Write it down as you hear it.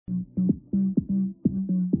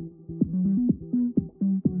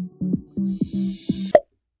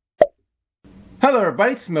Hello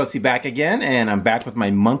everybody, it's Mosi back again, and I'm back with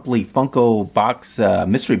my monthly Funko box,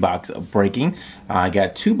 mystery box breaking. I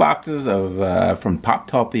got two boxes of from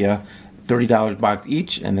Poptopia, $30 box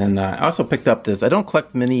each, and then I also picked up this. I don't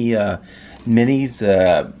collect minis,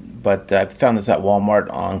 but I found this at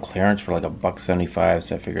Walmart on clearance for like $1.75,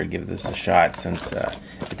 so I figured I'd give this a shot since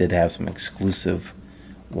it did have some exclusive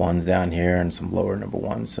ones down here and some lower number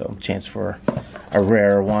ones, so chance for a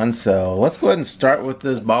rare one. So let's go ahead and start with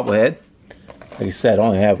this bobblehead. Like I said, I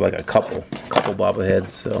only have like a couple bobbleheads,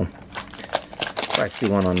 so if I see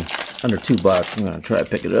one on under $2, I'm gonna try to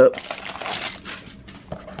pick it up.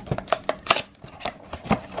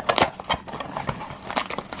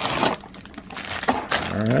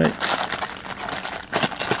 All right.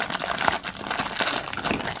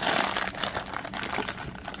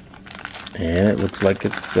 And it looks like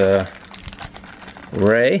it's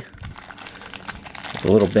Ray. It's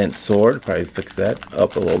a little bent sword. Probably fix that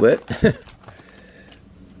up a little bit.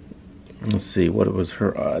 Let's see, what was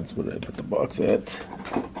her odds? What did I put the box at?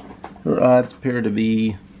 Her odds appear to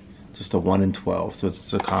be just a 1 in 12, so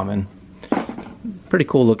it's a common. Pretty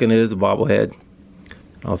cool looking. It is a bobblehead.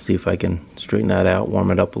 I'll see if I can straighten that out,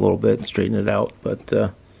 warm it up a little bit, and straighten it out. But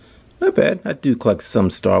not bad. I do collect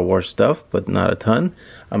some Star Wars stuff, but not a ton.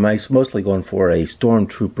 I'm mostly going for a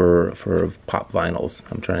Stormtrooper for pop vinyls.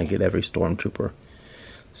 I'm trying to get every Stormtrooper.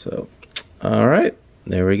 So, all right.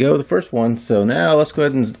 There we go, the first one. So now let's go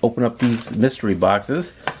ahead and open up these mystery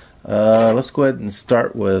boxes. Let's go ahead and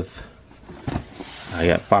start with, I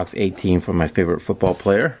got box 18 from my favorite football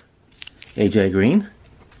player, AJ Green.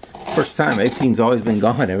 First time, 18's always been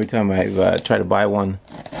gone every time I've tried to buy one.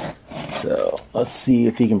 So let's see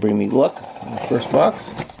if he can bring me luck in the first box.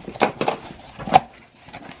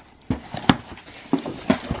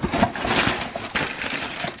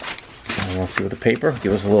 And we'll see with the paper,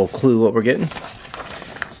 give us a little clue what we're getting.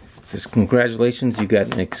 Says, congratulations, you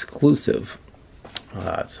got an exclusive.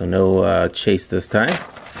 So no chase this time.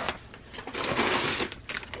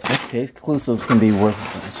 Okay, exclusives can be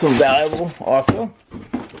worth so valuable also.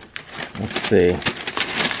 Let's see.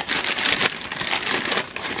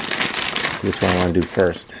 Which one I want to do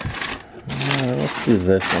first. Let's do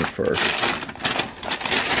this one first.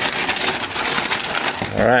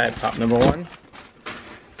 Alright, pop number one.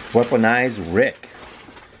 Weaponized Rick.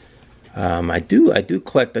 I do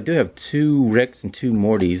collect. I do have 2 Ricks and 2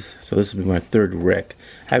 Mortys, so this will be my 3rd Rick.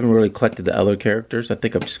 I haven't really collected the other characters. I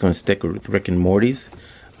think I'm just going to stick with Rick and Mortys.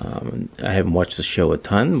 I haven't watched the show a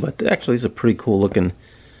ton, but actually it's a pretty cool looking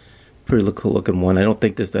one. I don't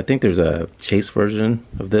think this. I think there's a chase version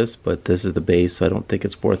of this, but this is the base, so I don't think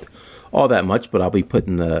it's worth all that much. But I'll be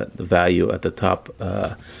putting the value at the top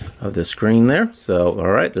of the screen there. So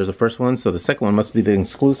all right, there's the first one. So the second one must be the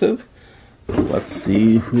exclusive. So let's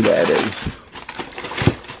see who that is.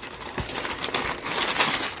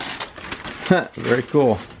 Very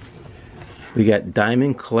cool. We got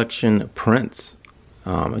Diamond Collection prints.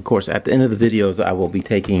 Of course, at the end of the videos, I will be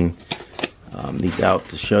taking these out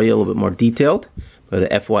to show you a little bit more detailed. But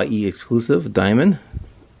the FYE exclusive Diamond.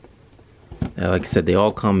 Like I said, they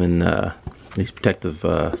all come in these protective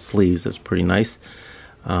sleeves. That's pretty nice.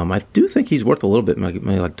 I do think he's worth a little bit, maybe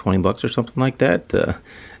like $20 or something like that.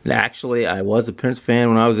 And actually, I was a Prince fan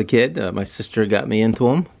when I was a kid. My sister got me into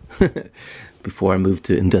him before I moved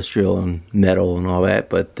to industrial and metal and all that.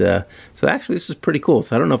 But so actually, this is pretty cool.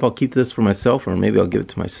 So I don't know if I'll keep this for myself or maybe I'll give it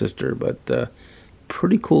to my sister. But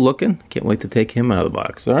pretty cool looking. Can't wait to take him out of the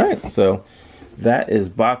box. All right, so that is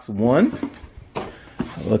box 1.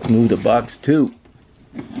 Let's move to box 2.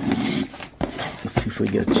 Let's see if we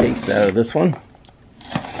get a chase out of this one.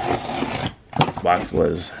 This box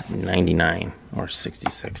was 99 or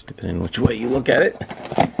 66, depending on which way you look at it.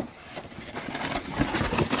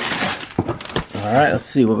 All right, let's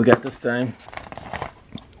see what we got this time.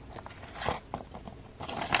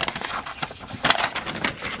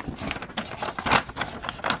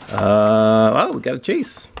 Oh, we got a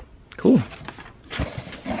chase. Cool.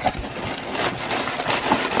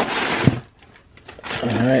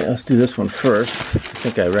 All right, let's do this one first. I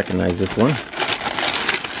think I recognize this one.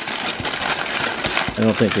 I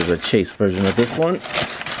don't think there's a chase version of this one.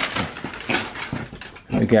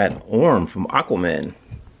 We got Orm from Aquaman.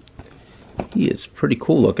 He is pretty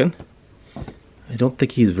cool looking. I don't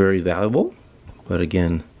think he's very valuable, but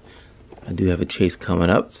again, I do have a chase coming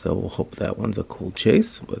up, so we'll hope that one's a cool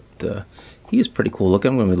chase. But he is pretty cool looking.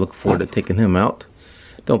 I'm going to look forward to taking him out.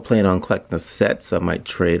 Don't plan on collecting a set, so I might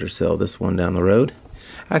trade or sell this one down the road.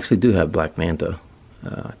 I actually do have Black Manta.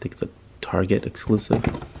 I think it's a Target exclusive.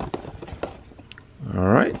 All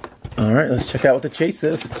right, let's check out what the chase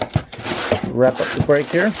is. Wrap up the break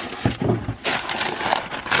here.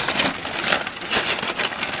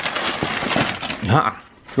 Ah,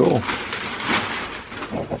 cool.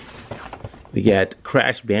 We got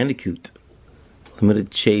Crash Bandicoot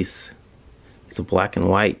Limited Chase. It's a black and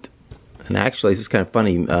white. And actually, this is kind of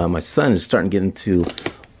funny. My son is starting to get into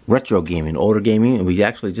retro gaming, older gaming, and we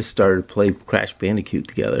actually just started to play Crash Bandicoot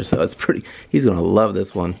together. So it's pretty, he's going to love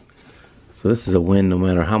this one. So this is a win no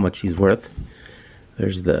matter how much he's worth.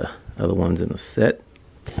 There's the other ones in the set.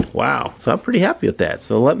 Wow. So I'm pretty happy with that.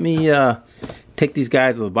 So let me take these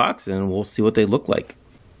guys out of the box and we'll see what they look like.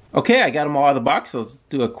 Okay, I got them all out of the box, so let's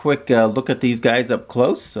do a quick look at these guys up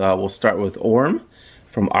close. We'll start with Orm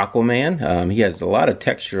from Aquaman. He has a lot of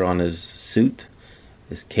texture on his suit,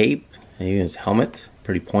 his cape, and even his helmet.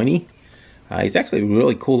 Pretty pointy. He's actually a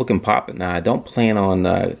really cool looking puppet. Now, I don't plan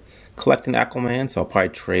on collecting Aquaman, so I'll probably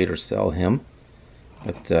trade or sell him.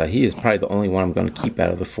 But he is probably the only one I'm going to keep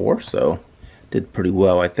out of the 4, so did pretty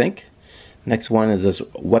well, I think. Next one is this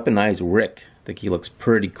weaponized Rick. I think he looks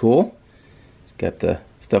pretty cool. He's got the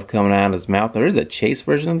stuff coming out of his mouth. There is a chase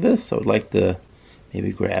version of this, so I'd like to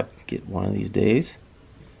maybe get one of these days.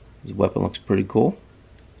 His weapon looks pretty cool.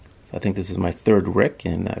 So I think this is my 3rd Rick,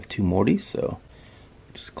 and I have 2 Mortys, so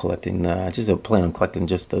just collecting, just plan on collecting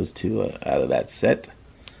just those 2 out of that set.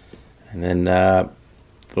 And then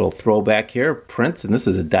little throwback here, Prince, and this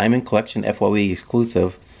is a Diamond Collection FYE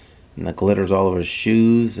exclusive. And the glitter's all over his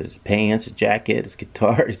shoes, his pants, his jacket, his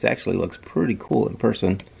guitar. It actually looks pretty cool in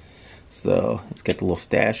person. So it's got the little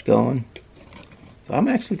stash going. So I'm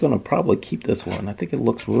actually going to probably keep this one. I think it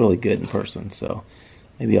looks really good in person. So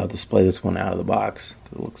maybe I'll display this one out of the box.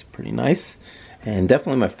 It looks pretty nice. And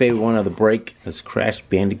definitely my favorite one of the break is Crash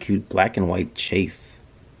Bandicoot Black and White Chase.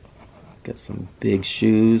 Got some big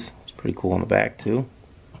shoes. It's pretty cool on the back too.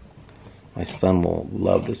 My son will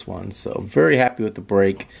love this one. So very happy with the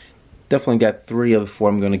break. Definitely got 3 of the 4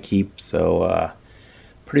 I'm going to keep. So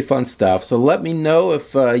pretty fun stuff. So let me know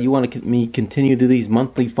if you want to me continue to do these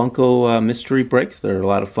monthly Funko mystery breaks. They're a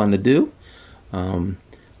lot of fun to do.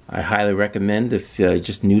 I highly recommend if you're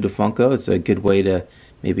just new to Funko. It's a good way to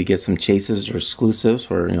maybe get some chases or exclusives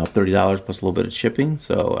for $30 plus a little bit of shipping.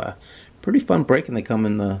 So pretty fun break, and they come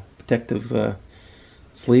in the protective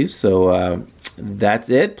sleeves. So that's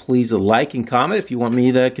it. Please like and comment if you want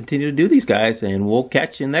me to continue to do these guys, and we'll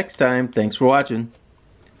catch you next time. Thanks for watching.